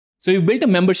So you've built a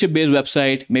membership-based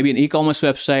website, maybe an e-commerce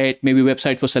website, maybe a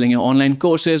website for selling your online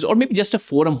courses, or maybe just a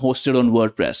forum hosted on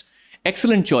WordPress.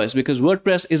 Excellent choice because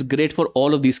WordPress is great for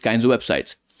all of these kinds of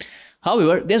websites.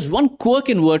 However, there's one quirk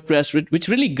in WordPress which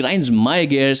really grinds my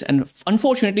gears, and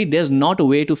unfortunately, there's not a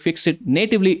way to fix it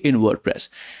natively in WordPress.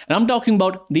 And I'm talking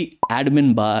about the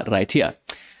admin bar right here.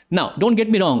 Now, don't get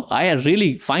me wrong, I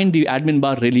really find the admin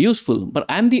bar really useful, but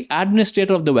I'm the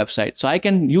administrator of the website. So I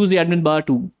can use the admin bar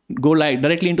to go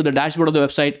directly into the dashboard of the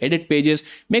website, edit pages,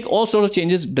 make all sorts of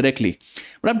changes directly.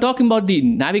 But I'm talking about the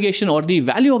navigation or the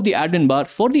value of the admin bar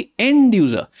for the end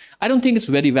user. I don't think it's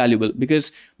very valuable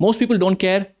because most people don't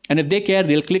care. And if they care,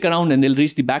 they'll click around and they'll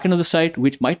reach the backend of the site,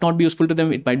 which might not be useful to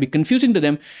them. It might be confusing to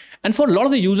them. And for a lot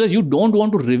of the users, you don't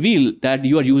want to reveal that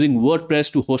you are using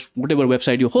WordPress to host whatever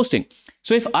website you're hosting.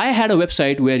 So if I had a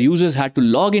website where users had to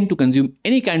log in to consume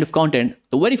any kind of content,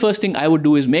 the very first thing I would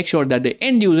do is make sure that the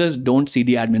end users don't see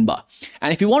the admin bar.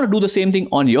 And if you want to do the same thing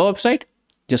on your website,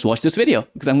 just watch this video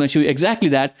because I'm going to show you exactly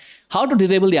that, how to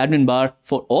disable the admin bar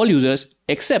for all users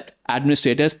except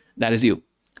administrators, that is you.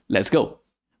 Let's go.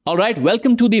 All right,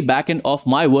 welcome to the backend of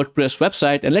my WordPress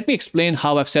website, and let me explain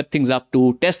how I've set things up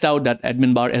to test out that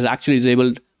admin bar is actually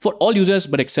disabled for all users,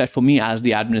 but except for me as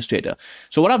the administrator.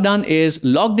 So what I've done is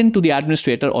logged into the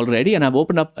administrator already, and I've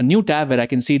opened up a new tab where I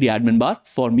can see the admin bar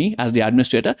for me as the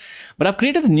administrator. But I've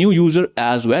created a new user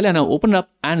as well, and I've opened up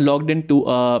and logged into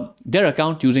their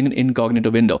account using an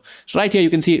incognito window. So right here, you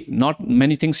can see not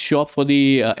many things show up for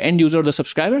the end user or the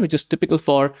subscriber, which is typical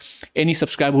for any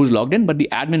subscriber who's logged in, but the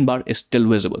admin bar is still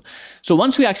visible. So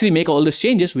once we actually make all these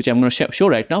changes, which I'm going to show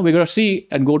right now, we're going to see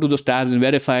and go to those tabs and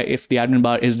verify if the admin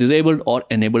bar is disabled or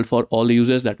enabled for all the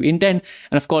users that we intend.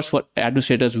 And of course, for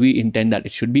administrators, we intend that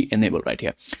it should be enabled right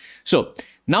here. So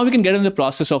now we can get into the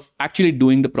process of actually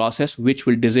doing the process which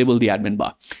will disable the admin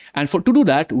bar. And to do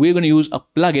that, we're going to use a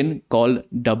plugin called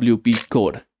WP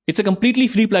Code. It's a completely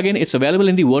free plugin. It's available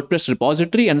in the WordPress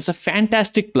repository and it's a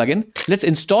fantastic plugin. Let's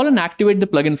install and activate the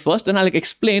plugin first, and I'll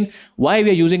explain why we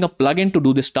are using a plugin to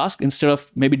do this task instead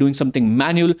of maybe doing something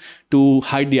manual to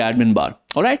hide the admin bar.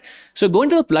 All right. So go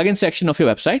into the plugin section of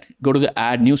your website, go to the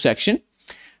add new section,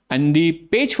 and the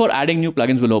page for adding new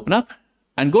plugins will open up,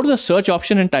 and go to the search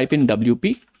option and type in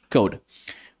WP Code.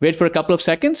 Wait for a couple of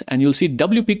seconds and you'll see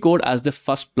WP Code as the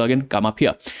first plugin come up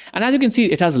here. And as you can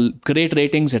see, it has great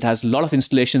ratings. It has a lot of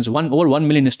installations, over 1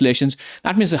 million installations.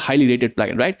 That means a highly rated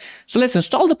plugin, right? So let's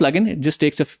install the plugin. It just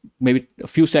takes maybe a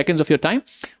few seconds of your time.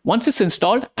 Once it's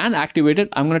installed and activated,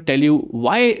 I'm going to tell you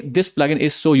why this plugin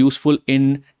is so useful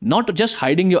in not just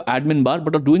hiding your admin bar,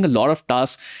 but of doing a lot of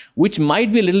tasks, which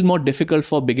might be a little more difficult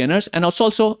for beginners, and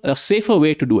also a safer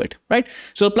way to do it, right?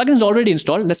 So the plugin is already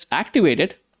installed. Let's activate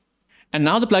it. And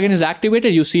now the plugin is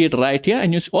activated. You see it right here,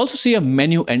 and you also see a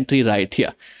menu entry right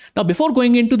here. Now, before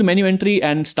going into the menu entry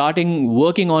and starting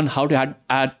working on how to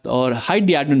add or hide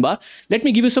the admin bar, let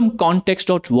me give you some context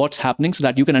of what's happening so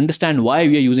that you can understand why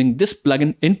we are using this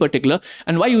plugin in particular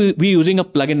and why we're using a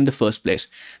plugin in the first place.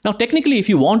 Now, technically, if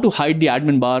you want to hide the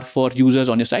admin bar for users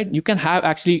on your site, you can have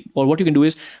or what you can do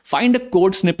is find a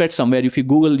code snippet somewhere. If you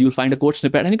Google, you'll find a code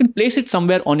snippet and you can place it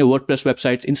somewhere on your WordPress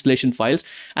website's installation files,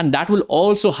 and that will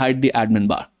also hide the admin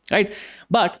bar. Right?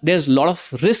 But there's a lot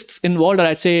of risks involved, or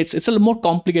I'd say it's a more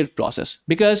complicated process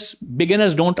because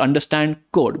beginners don't understand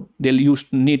code. They'll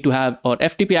need to have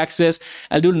FTP access.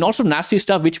 I'll do lots of nasty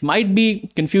stuff, which might be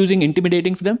confusing,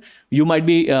 intimidating for them. You might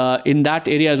be in that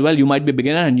area as well. You might be a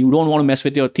beginner and you don't want to mess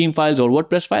with your theme files or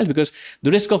WordPress files because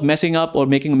the risk of messing up or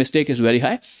making a mistake is very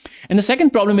high. And the second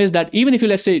problem is that even if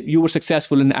let's say you were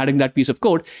successful in adding that piece of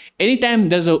code, anytime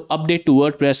there's an update to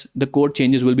WordPress, the code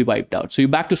changes will be wiped out. So you're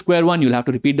back to square one. You'll have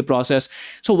to repeat the process.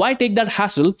 So why take that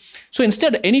hassle? So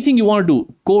instead, anything you want to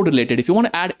do code related, if you want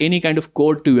to add any kind of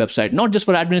code to your website, not just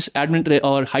for admin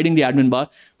or hiding the admin bar,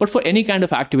 but for any kind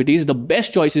of activities, the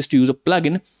best choice is to use a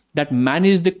plugin that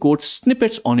manages the code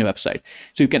snippets on your website.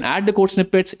 So you can add the code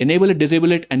snippets, enable it,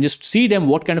 disable it, and just see them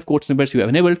what kind of code snippets you have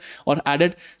enabled or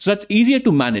added. So that's easier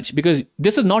to manage because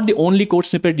this is not the only code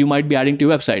snippet you might be adding to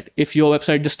your website. If your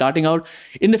website is starting out,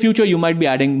 in the future, you might be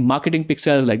adding marketing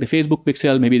pixels like the Facebook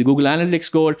pixel, maybe the Google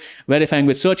Analytics code, verifying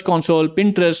with Search Console,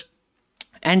 Pinterest,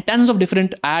 and tons of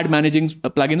different ad managing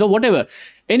plugins or whatever.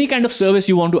 Any kind of service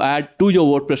you want to add to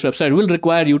your WordPress website will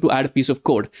require you to add a piece of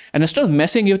code. And instead of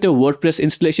messing with your WordPress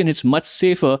installation, it's much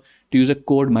safer to use a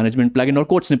code management plugin or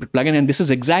code snippet plugin. And this is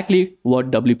exactly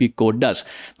what WP Code does.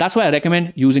 That's why I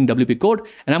recommend using WP Code.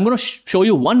 And I'm going to show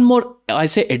you one more, I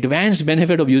say, advanced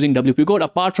benefit of using WP Code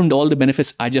apart from all the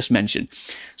benefits I just mentioned.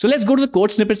 So let's go to the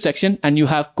code snippet section and you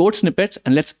have code snippets,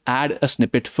 and let's add a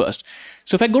snippet first.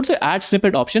 So if I go to the add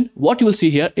snippet option, what you will see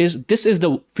here is this is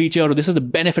the feature or this is the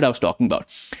benefit I was talking about.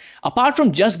 Apart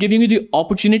from just giving you the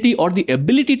opportunity or the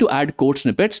ability to add code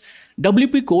snippets,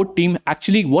 WP Code team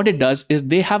actually what it does is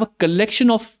they have a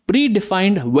collection of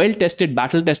predefined, well-tested,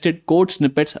 battle-tested code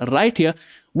snippets right here,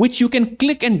 which you can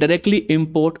click and directly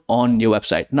import on your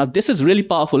website. Now, this is really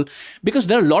powerful because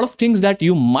there are a lot of things that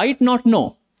you might not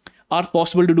know are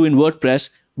possible to do in WordPress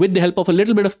with the help of a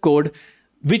little bit of code,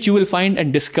 which you will find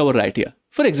and discover right here.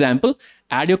 For example,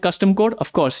 add your custom code.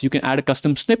 Of course, you can add a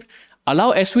custom snip.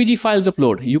 Allow SVG files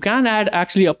upload. You can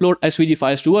actually upload SVG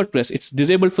files to WordPress. It's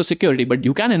disabled for security, but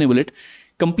you can enable it.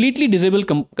 Completely disable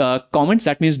comments.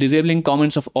 That means disabling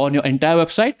comments on your entire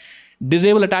website.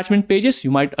 Disable attachment pages.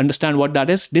 You might understand what that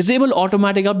is. Disable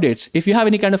automatic updates. If you have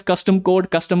any kind of custom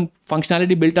code, custom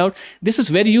functionality built out, this is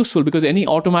very useful because any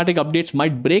automatic updates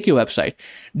might break your website.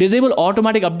 Disable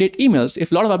automatic update emails.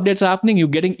 If a lot of updates are happening, you're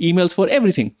getting emails for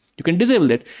everything. You can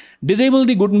disable it. Disable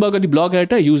the Gutenberg or the blog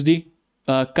editor. Use the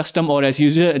custom or as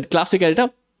user classic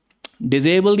editor.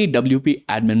 Disable the WP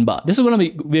admin bar. This is what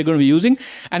we're going to be using.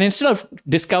 And instead of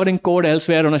discovering code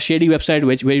elsewhere on a shady website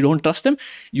where you don't trust them,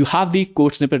 you have the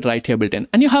code snippet right here built in.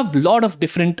 And you have a lot of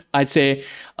different, I'd say,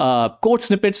 code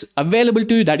snippets available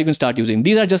to you that you can start using.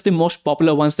 These are just the most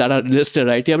popular ones that are listed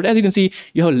right here. But as you can see,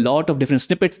 you have a lot of different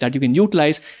snippets that you can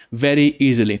utilize very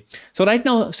easily. So right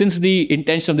now, since the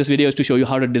intention of this video is to show you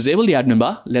how to disable the admin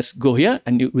bar, let's go here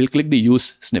and we'll click the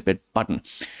use snippet button.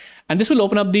 And this will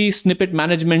open up the snippet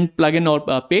management plugin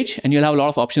or page, and you'll have a lot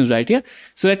of options right here.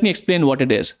 So let me explain what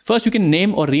it is. First, you can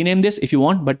name or rename this if you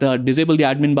want, but disable the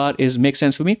admin bar makes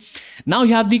sense for me. Now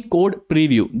you have the code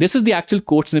preview. This is the actual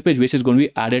code snippet which is going to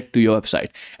be added to your website.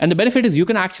 And the benefit is you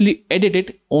can actually edit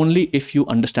it only if you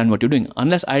understand what you're doing.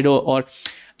 Unless I do, or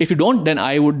if you don't, then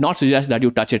I would not suggest that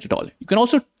you touch it at all. You can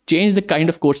also change the kind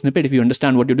of code snippet if you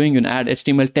understand what you're doing. You can add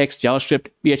HTML, text, JavaScript,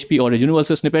 PHP, or a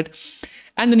universal snippet.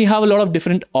 And then you have a lot of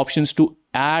different options to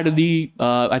add the,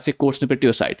 I'd say, code snippet to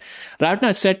your site. Right now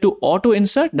it's set to auto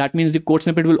insert. That means the code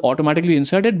snippet will automatically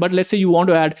insert it. But let's say you want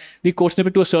to add the code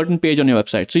snippet to a certain page on your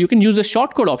website. So you can use the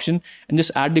shortcode option and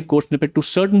just add the code snippet to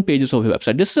certain pages of your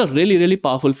website. This is a really, really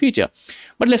powerful feature.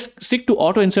 But let's stick to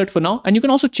auto insert for now. And you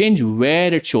can also change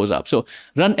where it shows up. So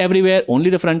run everywhere, only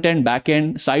the front end, back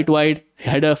end, site wide,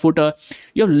 header, footer.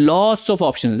 You have lots of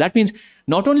options. That means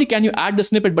not only can you add the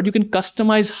snippet, but you can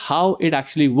customize how it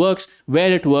actually works,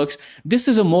 where it works. This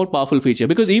is a more powerful feature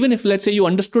because even if, let's say, you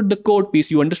understood the code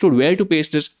piece, you understood where to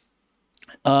paste this,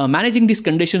 managing these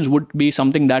conditions would be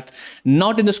something that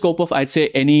not in the scope of, I'd say,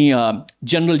 any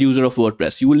general user of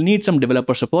WordPress. You will need some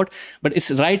developer support, but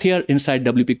it's right here inside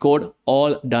WP Code,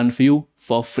 all done for you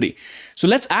for free. So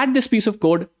let's add this piece of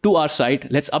code to our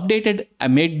site. Let's update it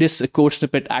and make this code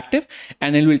snippet active,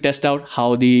 and then we'll test out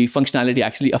how the functionality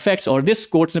actually affects, or this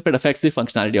code snippet affects the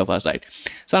functionality of our site.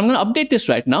 So I'm going to update this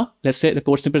right now. Let's say the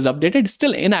code snippet is updated. It's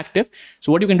still inactive.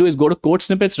 So what you can do is go to code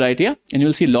snippets right here, and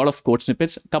you'll see a lot of code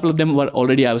snippets. A couple of them were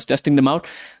already, I was testing them out.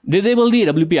 Disable the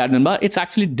WP admin bar. It's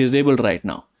actually disabled right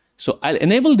now. So I'll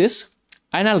enable this.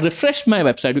 And I'll refresh my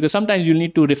website because sometimes you'll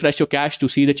need to refresh your cache to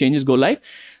see the changes go live.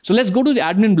 So let's go to the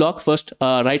admin block first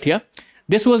right here.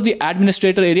 This was the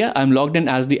administrator area. I'm logged in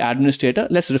as the administrator.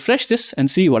 Let's refresh this and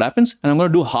see what happens. And I'm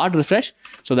going to do hard refresh.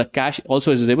 So the cache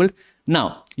also is disabled.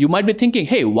 Now, you might be thinking,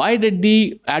 hey, why did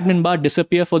the admin bar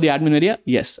disappear for the admin area?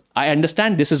 Yes, I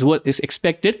understand this is what is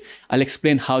expected. I'll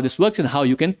explain how this works and how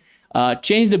you can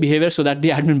change the behavior so that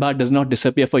the admin bar does not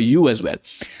disappear for you as well.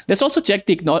 Let's also check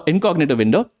the incognito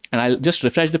window, and I'll just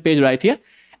refresh the page right here.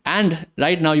 And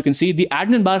right now you can see the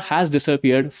admin bar has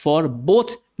disappeared for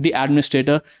both the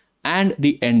administrator and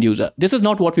the end user. This is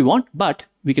not what we want, but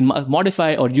we can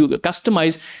modify or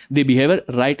customize the behavior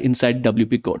right inside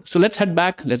WP Code. So let's head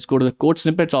back. Let's go to the code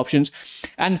snippets options.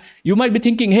 And you might be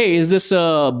thinking, hey, is this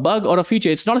a bug or a feature?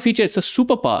 It's not a feature, it's a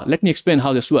superpower. Let me explain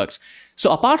how this works.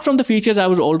 So apart from the features I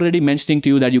was already mentioning to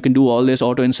you that you can do all this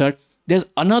auto insert, there's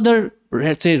another,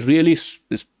 let's say, really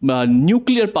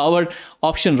nuclear powered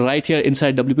option right here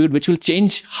inside WP Code, which will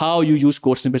change how you use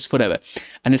code snippets forever.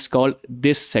 And it's called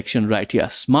this section right here,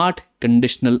 Smart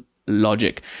Conditional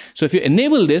Logic. So if you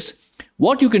enable this,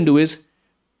 what you can do is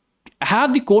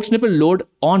have the code snippet load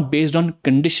on based on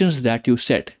conditions that you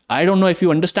set. I don't know if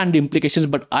you understand the implications,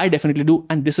 but I definitely do.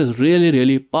 And this is really,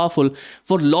 really powerful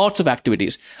for lots of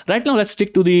activities. Right now, let's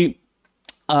stick to the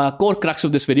core crux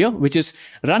of this video, which is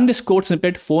run this code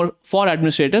snippet for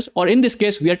administrators, or in this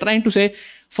case, we are trying to say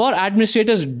for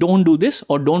administrators, don't do this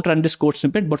or don't run this code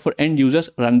snippet, but for end users,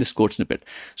 run this code snippet.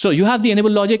 So you have the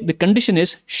enable logic. The condition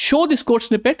is show this code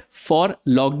snippet for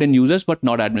logged in users, but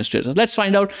not administrators. Let's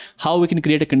find out how we can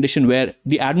create a condition where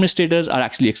the administrators are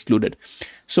actually excluded.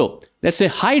 So let's say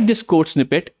hide this code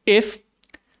snippet if,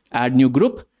 add new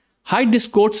group, hide this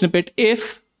code snippet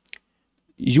if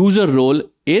user role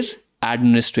is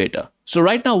administrator. So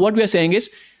right now what we are saying is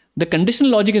the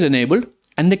conditional logic is enabled,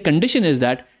 and the condition is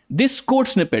that this code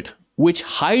snippet which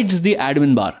hides the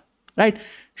admin bar, right,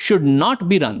 should not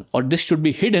be run, or this should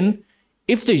be hidden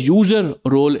if the user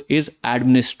role is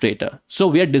administrator. So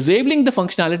we are disabling the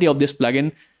functionality of this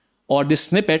plugin or this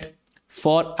snippet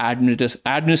for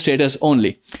administrators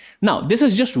only. Now, this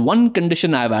is just one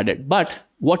condition I've added, but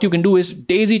what you can do is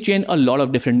daisy chain a lot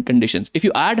of different conditions. If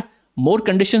you add more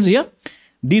conditions here,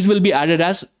 these will be added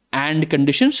as AND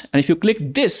conditions. And if you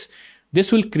click this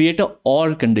will create a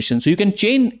OR condition. So you can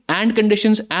chain AND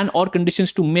conditions and OR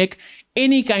conditions to make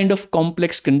any kind of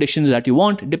complex conditions that you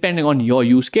want, depending on your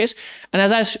use case. And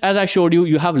as I showed you,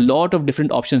 you have a lot of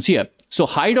different options here. So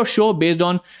hide or show based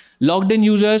on logged in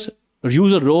users,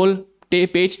 user role,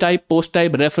 page type, post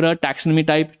type, referrer, taxonomy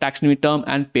type, taxonomy term,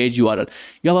 and page URL.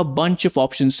 You have a bunch of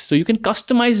options. So you can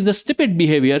customize the snippet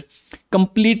behavior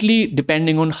completely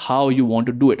depending on how you want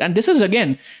to do it. And this is a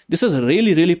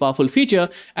really, really powerful feature.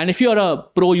 And if you're a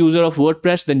pro user of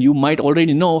WordPress, then you might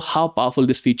already know how powerful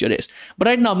this feature is. But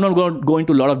right now, I'm not going to go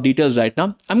into a lot of details right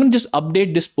now. I'm going to just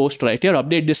update this post right here,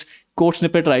 update this code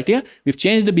snippet right here. We've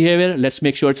changed the behavior. Let's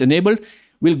make sure it's enabled.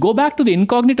 We'll go back to the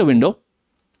incognito window.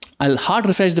 I'll hard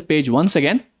refresh the page once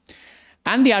again,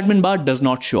 and the admin bar does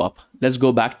not show up. Let's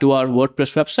go back to our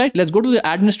WordPress website. Let's go to the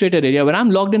administrator area where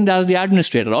I'm logged in as the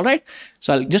administrator. All right.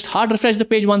 So I'll just hard refresh the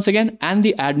page once again, and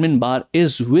the admin bar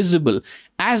is visible.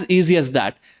 As easy as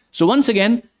that. So once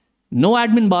again, no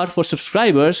admin bar for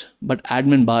subscribers, but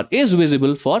admin bar is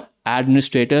visible for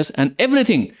administrators, and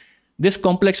everything. This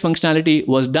complex functionality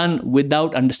was done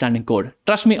without understanding code.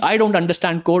 Trust me, I don't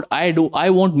understand code. I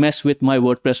won't mess with my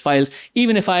WordPress files.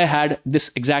 Even if I had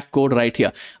this exact code right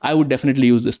here, I would definitely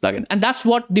use this plugin. And that's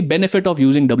what the benefit of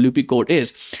using WP Code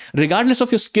is. Regardless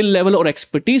of your skill level or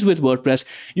expertise with WordPress,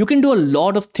 you can do a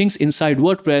lot of things inside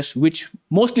WordPress, which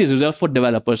mostly is reserved for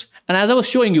developers. And as I was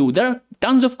showing you, there are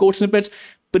tons of code snippets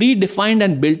predefined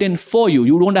and built in for you.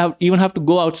 You don't even have to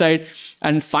go outside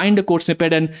and find a code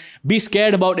snippet and be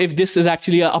scared about if this is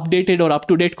actually an updated or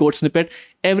up-to-date code snippet.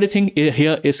 Everything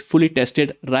here is fully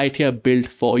tested right here, built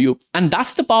for you. And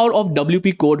that's the power of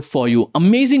WP Code for you.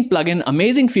 Amazing plugin,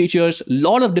 amazing features, a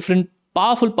lot of different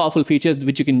powerful features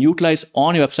which you can utilize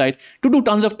on your website to do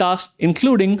tons of tasks,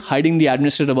 including hiding the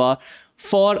administrator bar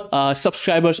for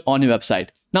subscribers on your website.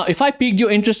 Now, if I piqued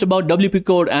your interest about WP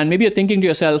Code and maybe you're thinking to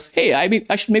yourself, hey,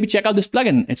 I should maybe check out this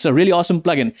plugin. It's a really awesome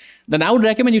plugin. Then I would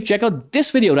recommend you check out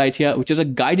this video right here, which is a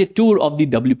guided tour of the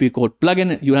WP Code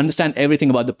plugin. You'll understand everything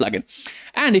about the plugin.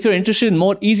 And if you're interested in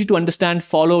more easy to understand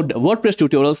followed WordPress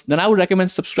tutorials, then I would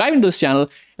recommend subscribing to this channel,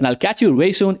 and I'll catch you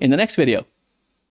very soon in the next video.